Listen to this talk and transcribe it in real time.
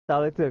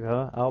all it took,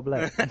 huh? All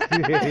black.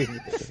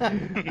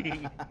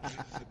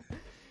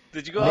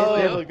 Did you go?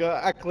 Oh my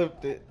god, I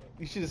clipped it.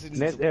 You should have seen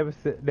Next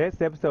episode.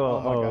 Next episode. Oh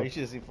my god, you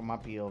should have seen from my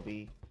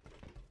POV.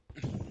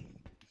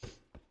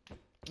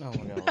 Oh my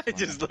god. I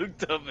just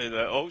looked up and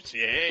like, oh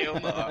shit, hell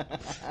no.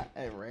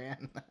 I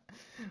ran.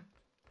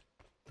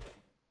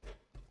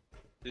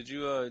 Did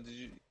you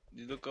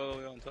look all the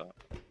way on top?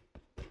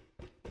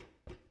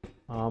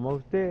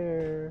 Almost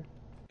there.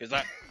 Is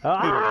that?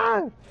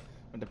 Ah!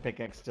 With the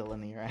pickaxe still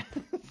in your ass.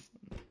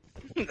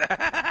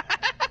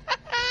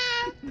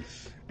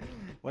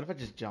 What if I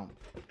just jump?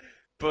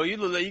 Bro, you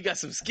look like you got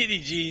some skinny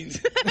jeans.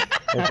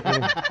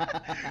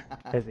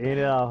 That's in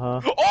it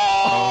all, huh?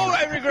 Oh,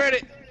 I regret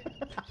it.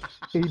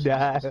 He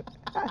died.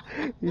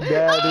 He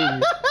died,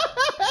 didn't he?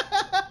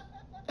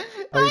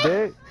 Are you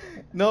dead?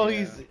 No,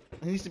 he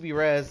needs to be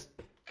res.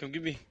 Come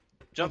get me.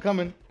 I'm Jump.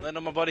 coming. Land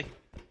on my body.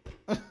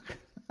 This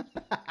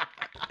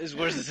is the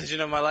worst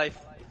decision of my life.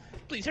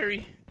 Please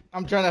hurry.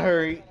 I'm trying to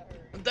hurry.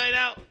 I'm dying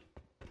out.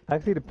 I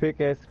see the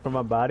pickaxe from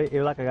my body. It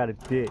look like I got a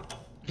dick.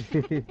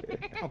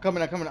 I'm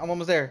coming. I'm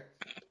almost there.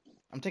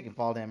 I'm taking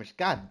fall damage.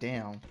 God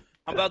damn.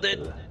 I'm about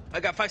dead. I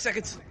got 5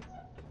 seconds.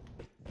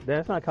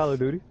 That's not Call of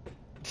Duty.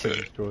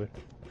 Destroy.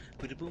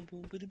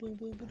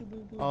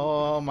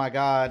 Oh my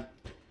god.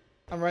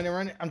 I'm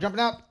running. I'm jumping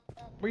out.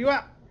 Where you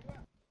at?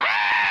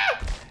 Ah!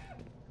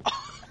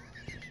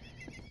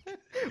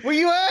 Where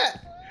you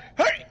at?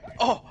 Hurry!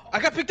 Oh, I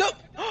got picked up.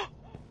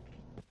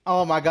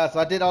 Oh my god, so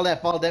I did all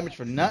that fall damage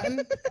for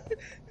nothing?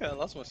 Yeah, I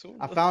lost my sword.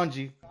 I found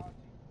you.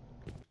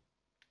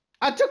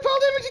 I took fall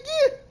damage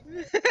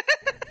again!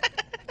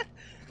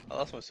 I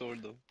lost my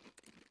sword though.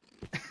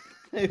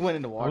 It went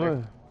in the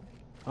water.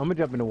 I'm gonna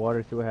jump in the water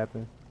and see what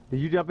happens. Did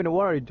you jump in the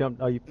water or you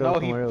jumped? Oh, you fell No,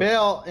 he somewhere else?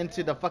 fell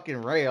into the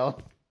fucking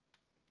rail.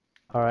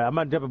 Alright, I'm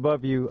gonna jump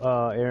above you,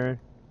 Aaron.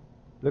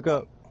 Look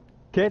up.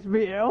 Catch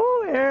me.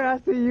 Oh, Aaron, I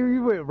see you.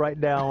 You went right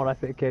down when I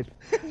said catch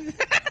me.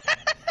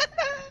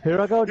 Here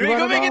I go. You ain't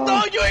gonna make it,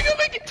 dog. You ain't gonna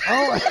make it.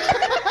 Oh.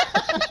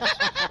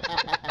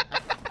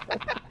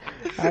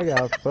 I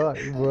got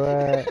fucked,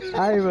 boy.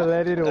 I ain't even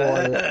let it in the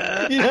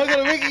water. You're not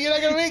gonna make it. You're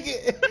not gonna make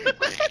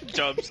it.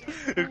 Jumps.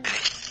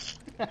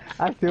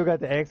 I still got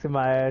the X in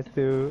my ass,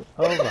 too.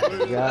 Oh my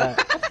god.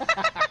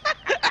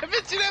 I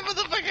bet you that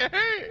motherfucker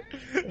hurt.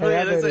 Hey, Look,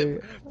 I it looks bet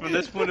like, from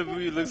this point of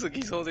view, it looks like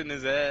he's holding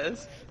his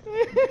ass.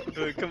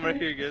 Look, come right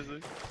here, guys.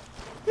 Look.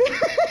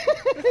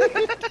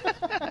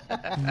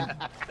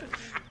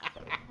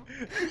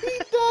 He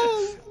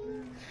does.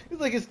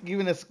 It's like it's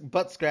giving us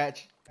butt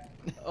scratch.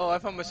 Oh, I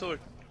found my sword.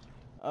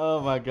 Oh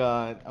my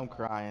god, I'm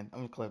crying.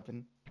 I'm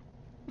clipping.